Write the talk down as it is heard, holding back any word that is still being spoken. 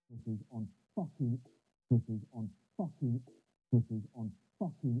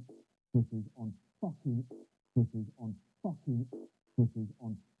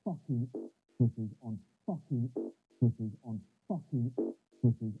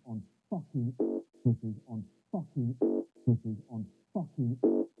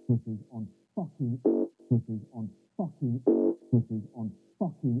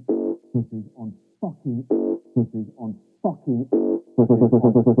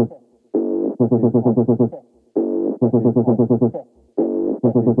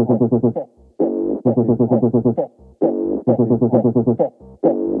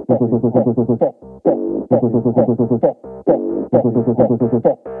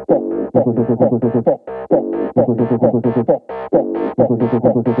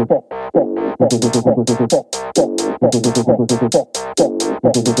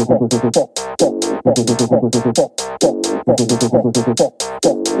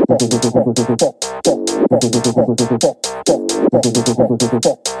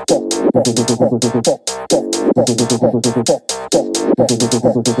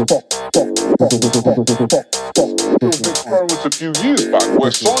Experiments a few years back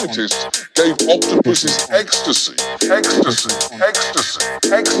where scientists gave octopuses ecstasy, ecstasy, ecstasy,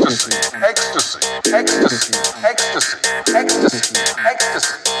 ecstasy, ecstasy, ecstasy, ecstasy, ecstasy, ecstasy,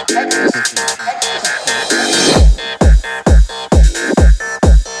 ecstasy, ecstasy.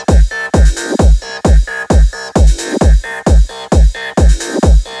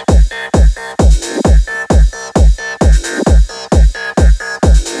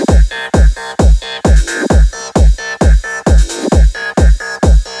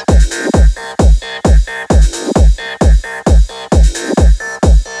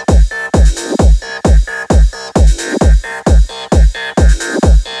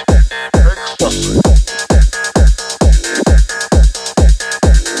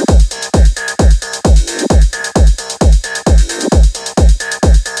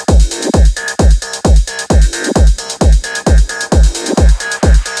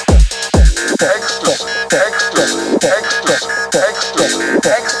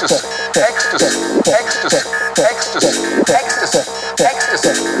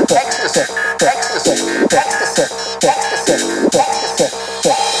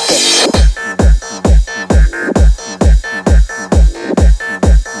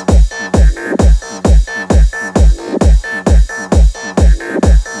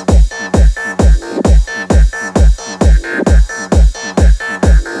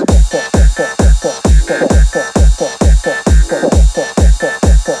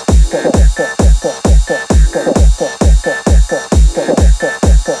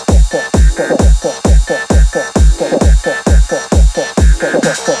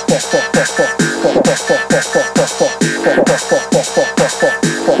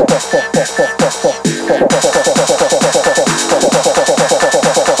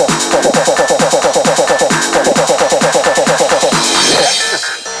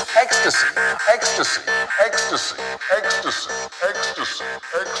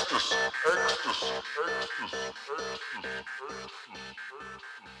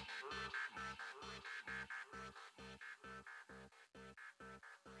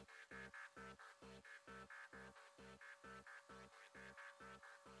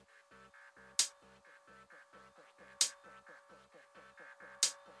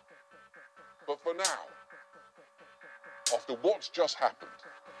 But for now, after what's just happened,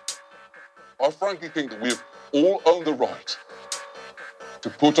 I frankly think that we've all earned the right to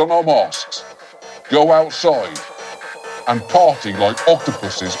put on our masks, go outside, and party like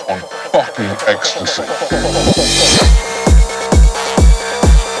octopuses on fucking ecstasy.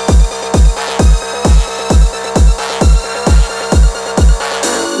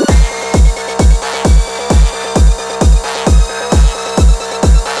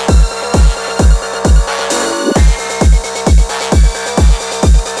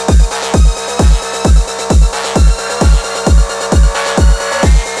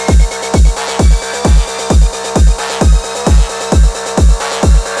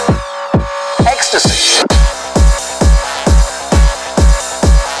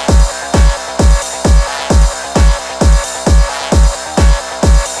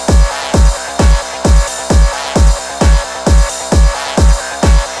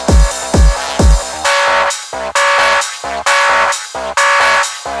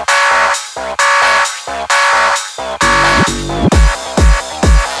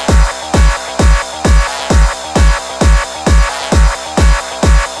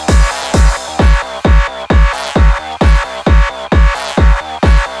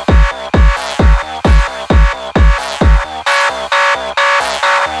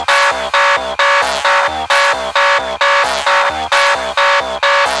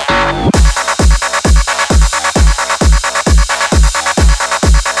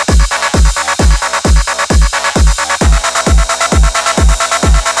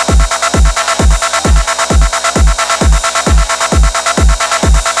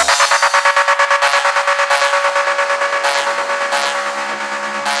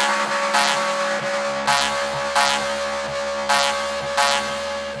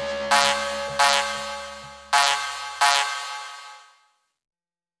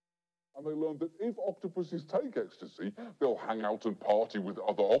 octopuses take ecstasy, they'll hang out and party with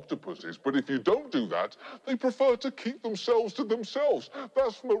other octopuses. But if you don't do that, they prefer to keep themselves to themselves.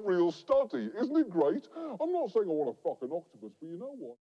 That's from a real study. Isn't it great? I'm not saying I want to fuck an octopus, but you know what?